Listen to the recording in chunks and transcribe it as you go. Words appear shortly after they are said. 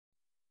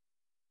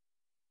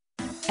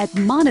At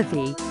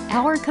MonaVie,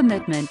 our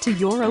commitment to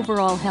your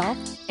overall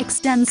health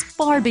extends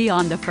far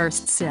beyond the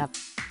first sip.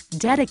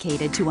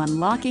 Dedicated to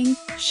unlocking,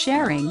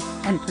 sharing,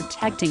 and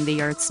protecting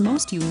the Earth's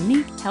most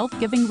unique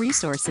health-giving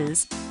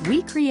resources,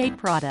 we create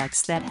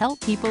products that help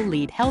people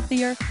lead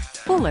healthier,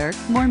 fuller,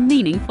 more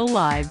meaningful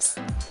lives.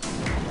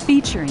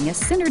 Featuring a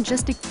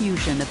synergistic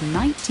fusion of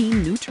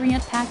 19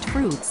 nutrient-packed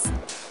fruits,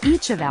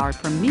 each of our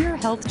premier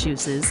health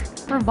juices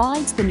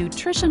provides the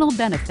nutritional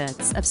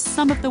benefits of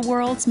some of the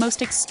world's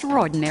most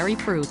extraordinary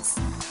fruits.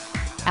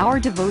 Our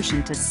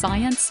devotion to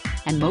science,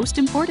 and most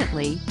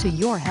importantly, to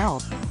your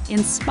health,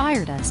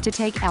 inspired us to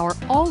take our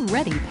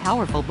already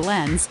powerful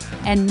blends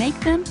and make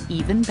them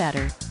even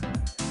better.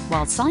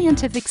 While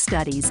scientific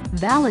studies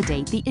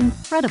validate the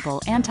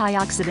incredible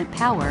antioxidant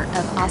power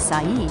of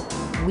acai,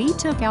 we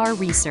took our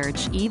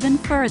research even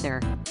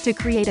further to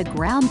create a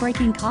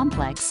groundbreaking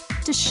complex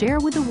to share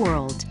with the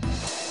world.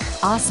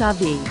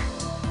 MonaVie.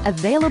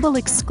 Available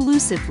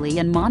exclusively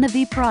in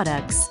MonaVie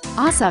products,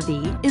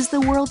 MonaVie is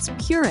the world's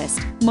purest,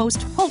 most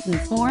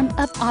potent form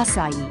of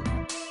acai.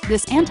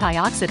 This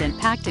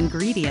antioxidant-packed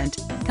ingredient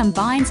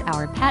combines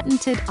our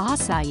patented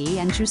acai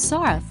and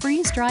juicera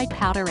freeze-dried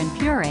powder and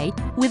puree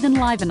with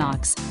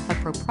Enlivenox, a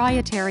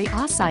proprietary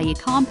acai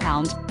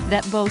compound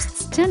that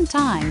boasts 10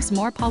 times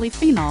more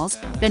polyphenols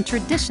than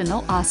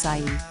traditional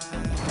acai.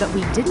 But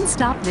we didn't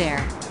stop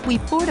there. We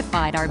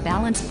fortified our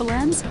balanced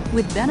blends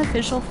with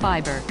beneficial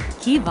fiber,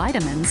 key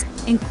vitamins,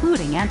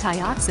 including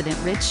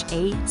antioxidant-rich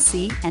A,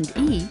 C, and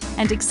E,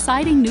 and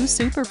exciting new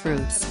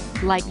superfruits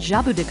like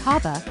jabu de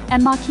kava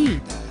and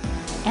maqui.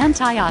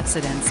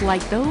 Antioxidants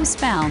like those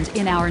found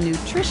in our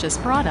nutritious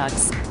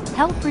products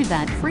help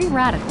prevent free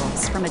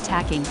radicals from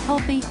attacking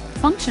healthy,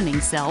 functioning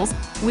cells,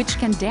 which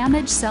can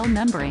damage cell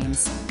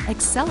membranes,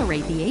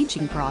 accelerate the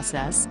aging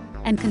process,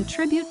 and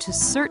contribute to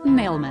certain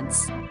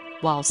ailments.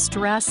 While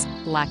stress,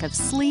 lack of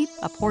sleep,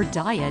 a poor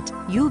diet,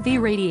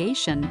 UV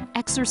radiation,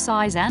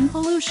 exercise, and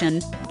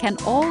pollution can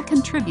all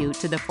contribute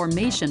to the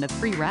formation of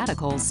free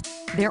radicals,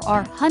 there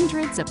are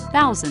hundreds of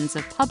thousands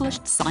of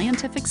published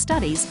scientific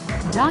studies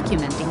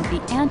documenting the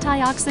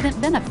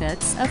antioxidant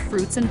benefits of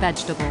fruits and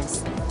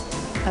vegetables.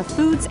 A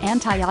food's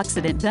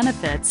antioxidant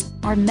benefits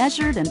are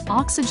measured in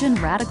oxygen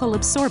radical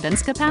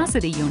absorbance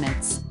capacity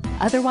units,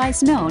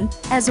 otherwise known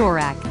as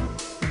ORAC.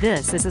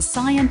 This is a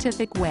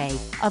scientific way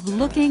of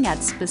looking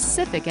at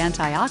specific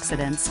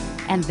antioxidants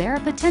and their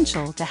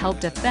potential to help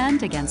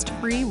defend against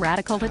free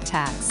radical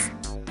attacks.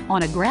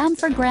 On a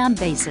gram-for-gram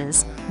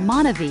basis,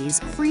 MonaVie's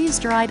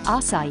freeze-dried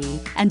acai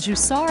and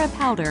juicera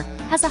powder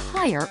has a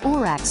higher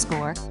ORAC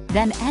score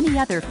than any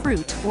other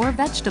fruit or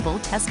vegetable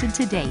tested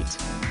to date.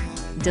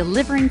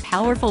 Delivering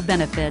powerful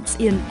benefits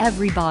in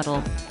every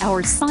bottle,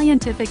 our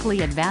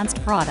scientifically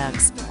advanced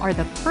products are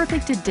the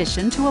perfect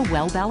addition to a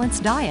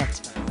well-balanced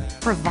diet.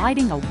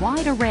 Providing a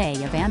wide array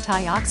of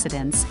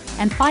antioxidants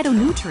and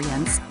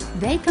phytonutrients,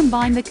 they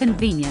combine the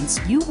convenience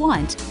you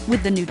want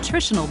with the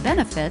nutritional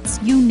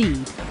benefits you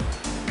need.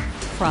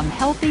 From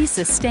healthy,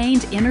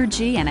 sustained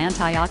energy and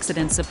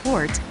antioxidant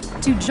support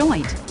to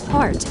joint,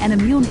 heart, and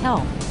immune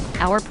health,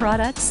 our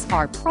products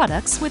are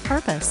products with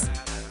purpose.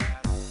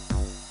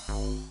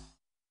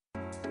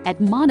 At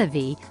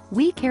MonaVie,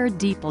 we care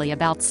deeply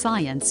about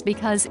science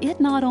because it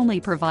not only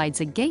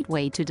provides a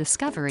gateway to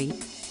discovery,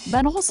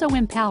 but also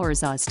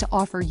empowers us to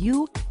offer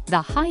you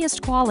the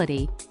highest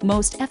quality,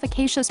 most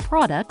efficacious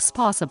products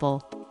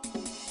possible.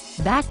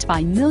 Backed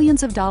by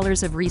millions of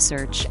dollars of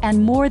research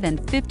and more than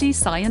 50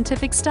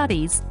 scientific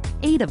studies,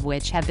 8 of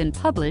which have been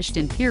published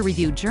in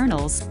peer-reviewed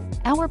journals,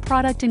 our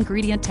product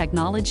ingredient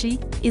technology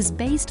is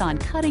based on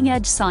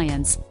cutting-edge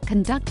science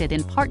conducted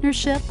in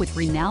partnership with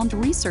renowned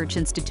research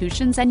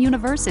institutions and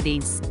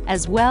universities,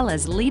 as well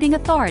as leading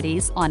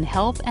authorities on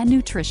health and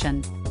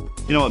nutrition.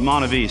 You know, at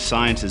MonaVie,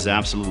 science is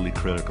absolutely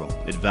critical.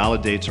 It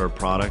validates our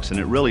products and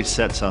it really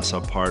sets us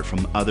apart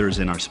from others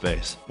in our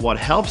space. What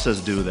helps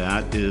us do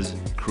that is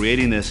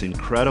creating this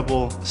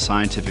incredible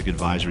scientific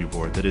advisory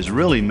board that is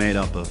really made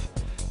up of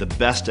the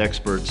best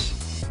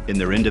experts in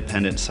their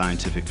independent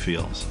scientific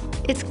fields.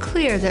 It's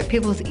clear that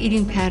people's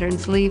eating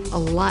patterns leave a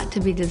lot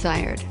to be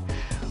desired.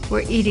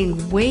 We're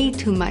eating way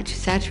too much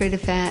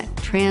saturated fat,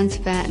 trans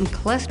fat, and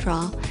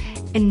cholesterol,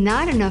 and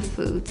not enough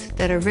foods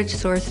that are rich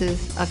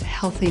sources of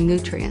healthy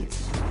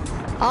nutrients.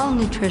 All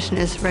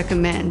nutritionists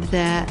recommend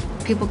that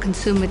people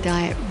consume a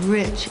diet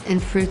rich in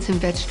fruits and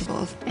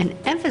vegetables, and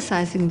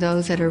emphasizing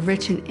those that are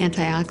rich in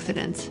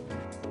antioxidants.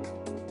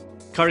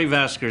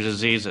 Cardiovascular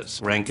diseases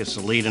rank as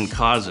the leading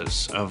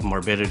causes of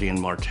morbidity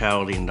and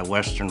mortality in the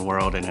Western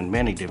world and in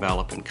many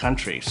developing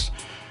countries.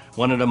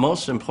 One of the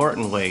most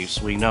important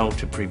ways we know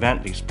to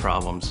prevent these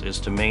problems is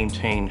to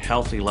maintain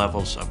healthy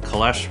levels of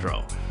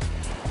cholesterol.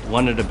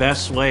 One of the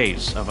best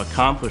ways of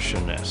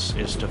accomplishing this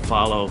is to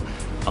follow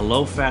a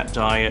low-fat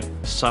diet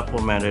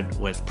supplemented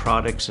with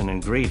products and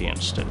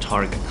ingredients that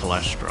target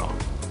cholesterol.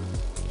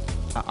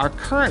 Our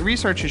current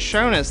research has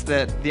shown us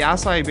that the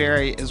acai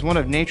berry is one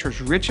of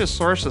nature's richest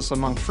sources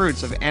among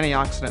fruits of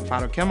antioxidant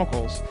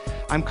phytochemicals.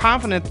 I'm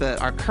confident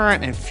that our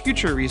current and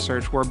future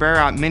research will bear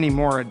out many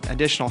more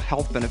additional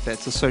health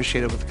benefits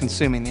associated with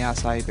consuming the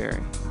acai berry.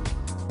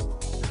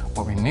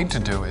 What we need to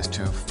do is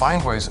to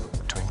find ways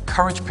to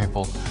encourage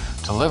people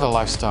to live a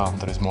lifestyle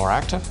that is more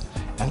active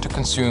and to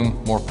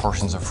consume more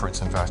portions of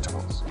fruits and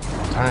vegetables.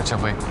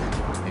 Alternatively,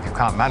 if you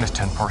can't manage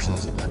 10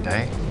 portions a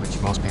day,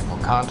 which most people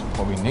can't,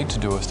 what we need to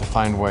do is to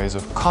find ways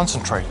of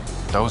concentrating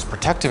those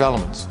protective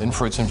elements in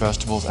fruits and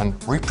vegetables and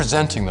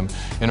representing them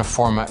in a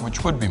format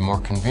which would be more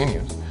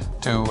convenient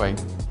to a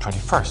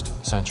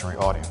 21st century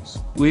audience.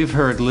 We've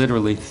heard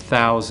literally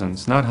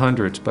thousands, not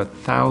hundreds, but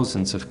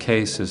thousands of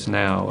cases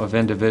now of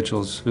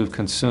individuals who've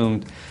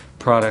consumed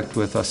product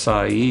with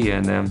acai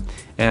in them,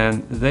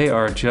 and they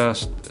are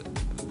just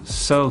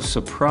so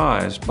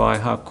surprised by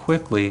how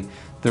quickly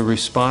the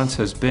response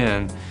has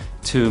been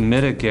to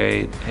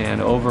mitigate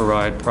and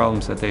override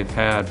problems that they've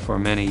had for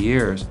many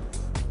years.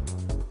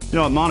 You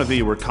know, at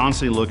MonaVie, we're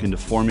constantly looking to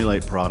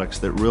formulate products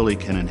that really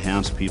can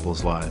enhance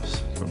people's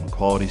lives from a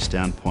quality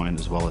standpoint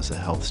as well as a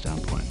health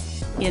standpoint.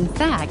 In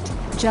fact,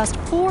 just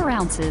 4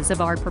 ounces of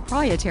our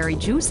proprietary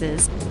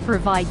juices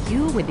provide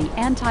you with the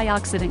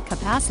antioxidant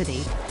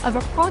capacity of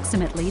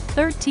approximately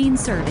 13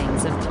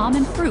 servings of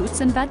common fruits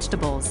and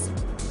vegetables.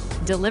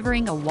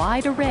 Delivering a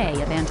wide array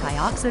of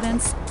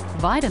antioxidants,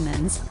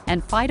 vitamins,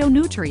 and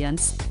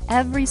phytonutrients,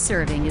 every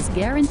serving is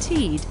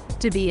guaranteed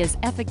to be as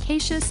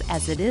efficacious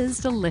as it is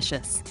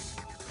delicious.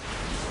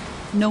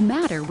 No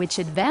matter which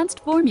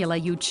advanced formula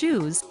you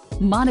choose,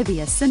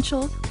 MonaVie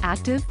Essential,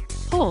 Active,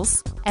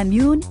 Pulse,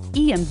 Immune,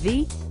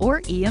 EMV,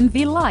 or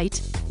EMV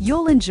Light,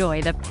 you'll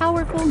enjoy the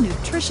powerful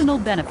nutritional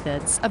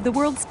benefits of the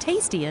world's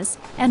tastiest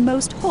and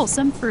most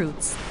wholesome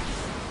fruits.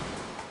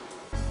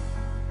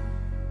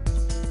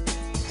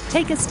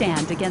 Take a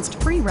stand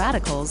against free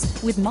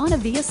radicals with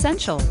MonaVie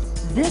Essential.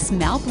 This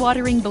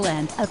mouth-watering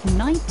blend of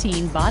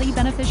 19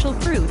 body-beneficial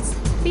fruits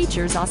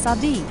features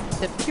acai,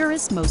 the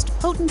purest, most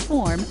potent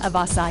form of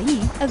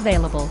acai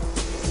available.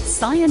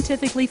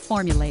 Scientifically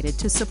formulated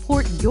to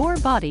support your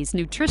body's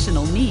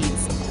nutritional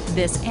needs,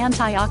 this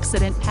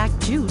antioxidant-packed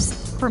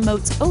juice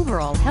promotes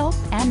overall health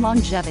and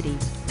longevity.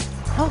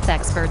 Health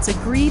experts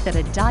agree that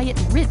a diet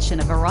rich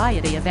in a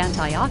variety of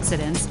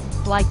antioxidants,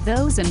 like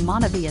those in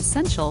MonaVie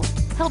Essential,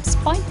 helps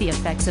fight the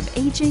effects of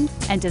aging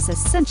and is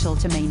essential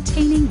to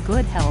maintaining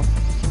good health.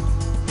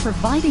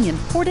 Providing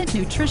important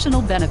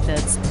nutritional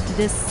benefits,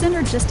 this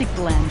synergistic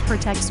blend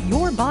protects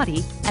your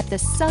body at the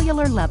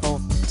cellular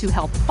level to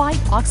help fight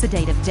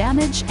oxidative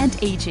damage and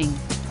aging.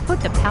 Put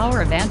the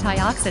power of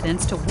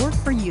antioxidants to work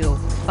for you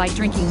by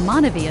drinking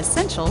MonaVie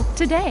Essential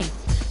today.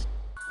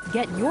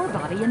 Get your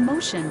body in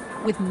motion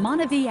with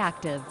MonaVie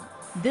Active.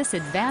 This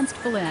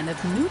advanced blend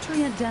of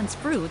nutrient-dense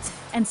fruits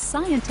and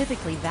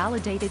scientifically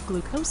validated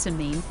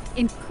glucosamine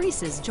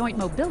increases joint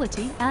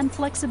mobility and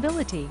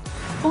flexibility.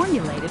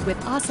 Formulated with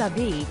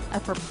acai, a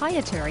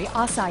proprietary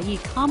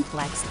acai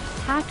complex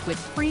packed with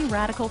free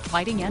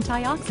radical-fighting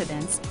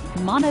antioxidants,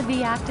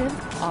 MonaVie Active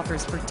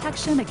offers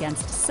protection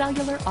against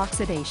cellular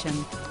oxidation.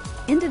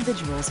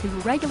 Individuals who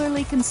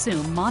regularly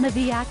consume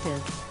MonaVie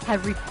Active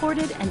have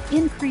reported an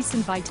increase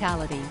in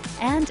vitality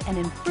and an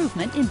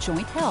improvement in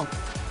joint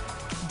health.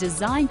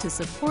 Designed to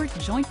support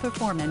joint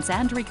performance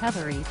and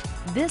recovery,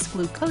 this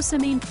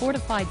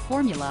glucosamine-fortified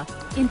formula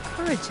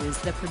encourages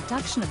the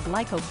production of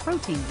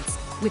glycoproteins,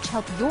 which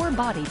help your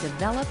body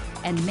develop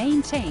and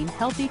maintain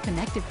healthy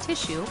connective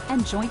tissue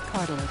and joint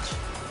cartilage.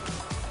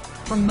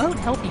 Promote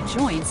healthy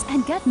joints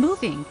and get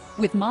moving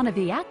with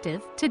MonaVie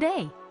Active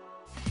today.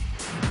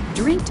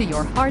 Drink to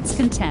your heart's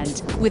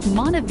content with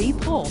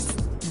MonaVie Pulse.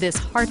 This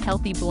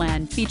heart-healthy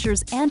blend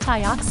features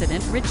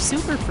antioxidant-rich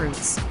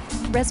superfruits,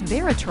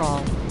 resveratrol,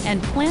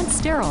 and plant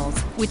sterols,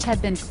 which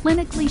have been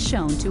clinically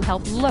shown to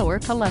help lower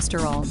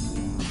cholesterol.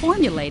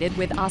 Formulated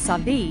with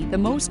acai, the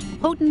most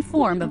potent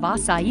form of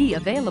acai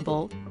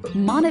available,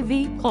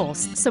 MonaVie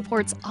Pulse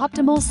supports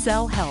optimal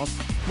cell health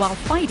while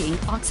fighting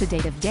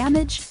oxidative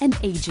damage and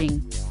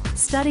aging.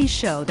 Studies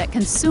show that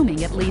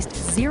consuming at least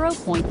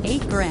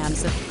 0.8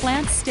 grams of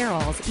plant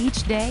sterols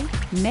each day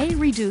may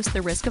reduce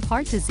the risk of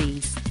heart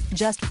disease.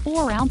 Just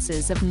 4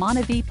 ounces of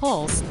MonaVie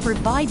Pulse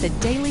provide the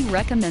daily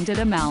recommended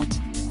amount.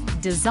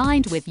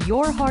 Designed with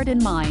your heart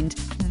in mind,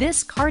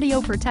 this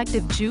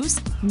cardioprotective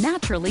juice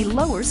naturally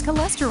lowers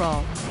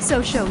cholesterol.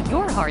 So show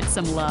your heart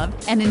some love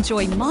and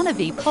enjoy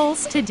MonaVie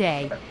Pulse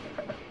today.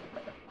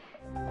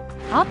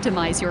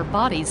 Optimize your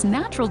body's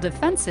natural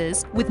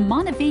defenses with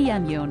MonaVie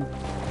Immune.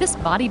 This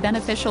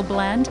body-beneficial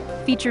blend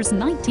features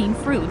 19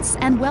 fruits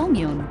and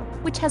Wellmune,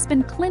 which has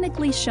been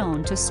clinically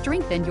shown to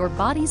strengthen your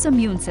body's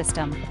immune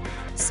system.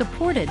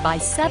 Supported by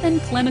 7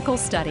 clinical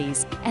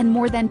studies and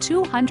more than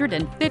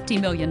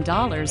 $250 million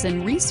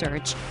in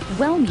research,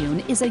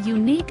 Wellmune is a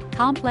unique,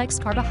 complex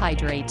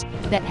carbohydrate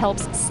that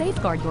helps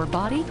safeguard your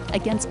body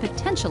against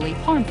potentially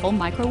harmful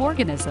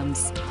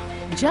microorganisms.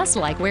 Just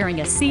like wearing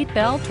a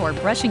seatbelt or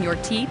brushing your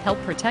teeth help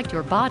protect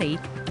your body,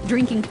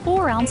 drinking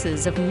 4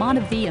 ounces of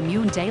MonaVie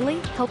Immune daily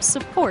helps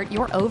support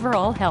your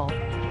overall health.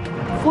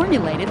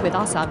 Formulated with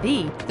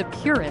acai, the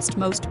purest,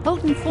 most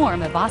potent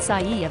form of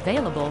acai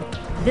available,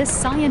 this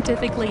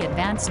scientifically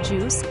advanced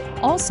juice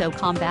also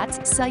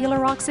combats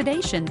cellular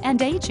oxidation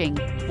and aging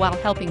while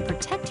helping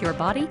protect your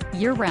body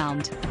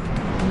year-round.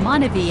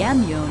 MonaVie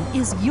Immune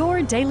is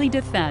your daily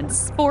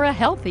defense for a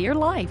healthier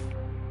life.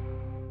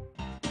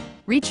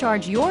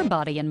 Recharge your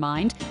body and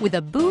mind with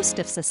a boost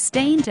of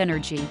sustained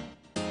energy.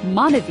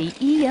 MonaVie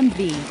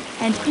EMV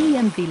and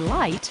EMV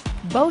Light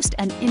boast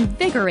an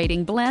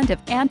invigorating blend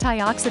of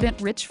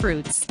antioxidant-rich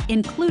fruits,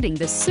 including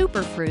the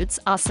superfruits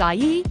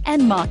acai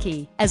and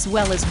maki, as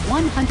well as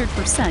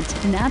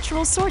 100%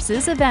 natural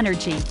sources of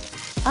energy.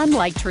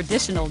 Unlike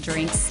traditional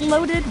drinks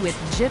loaded with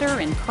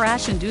jitter and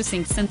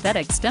crash-inducing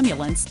synthetic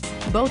stimulants,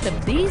 both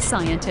of these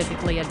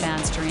scientifically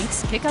advanced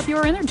drinks pick up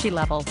your energy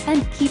level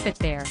and keep it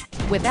there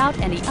without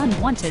any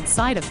unwanted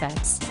side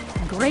effects.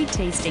 Great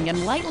tasting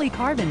and lightly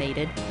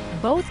carbonated,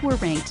 both were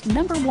ranked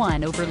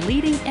 #1 over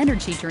leading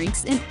energy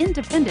drinks in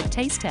independent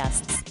taste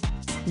tests.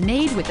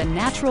 Made with the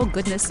natural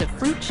goodness of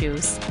fruit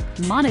juice,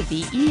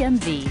 MonaVie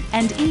EMV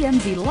and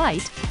EMV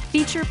Light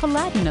feature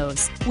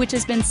palatinose, which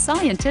has been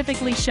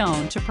scientifically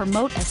shown to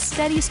promote a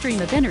steady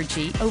stream of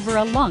energy over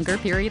a longer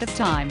period of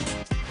time.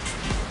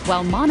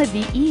 While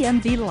MonaVie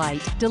EMV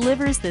Light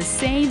delivers the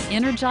same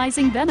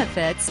energizing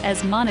benefits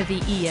as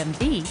MonaVie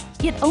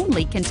EMV, it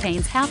only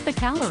contains half the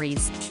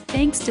calories,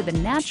 thanks to the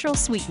natural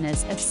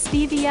sweetness of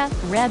Stevia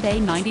Reb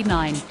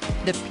A99,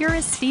 the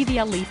purest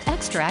stevia leaf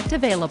extract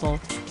available.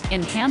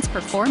 Enhance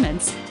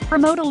performance,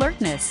 promote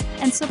alertness,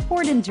 and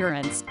support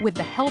endurance with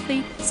the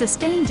healthy,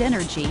 sustained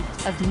energy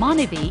of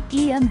MonaVie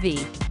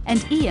EMV and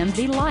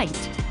EMV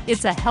Light.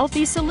 It's a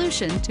healthy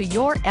solution to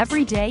your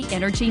everyday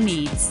energy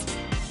needs.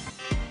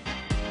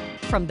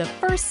 From the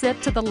first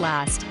sip to the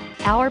last,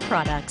 our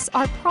products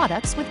are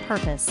products with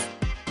purpose,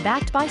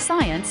 backed by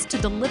science to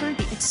deliver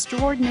the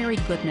extraordinary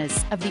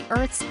goodness of the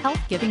Earth's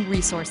health-giving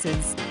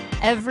resources.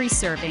 Every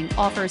serving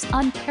offers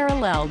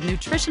unparalleled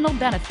nutritional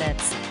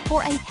benefits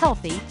for a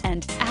healthy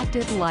and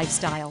active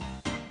lifestyle.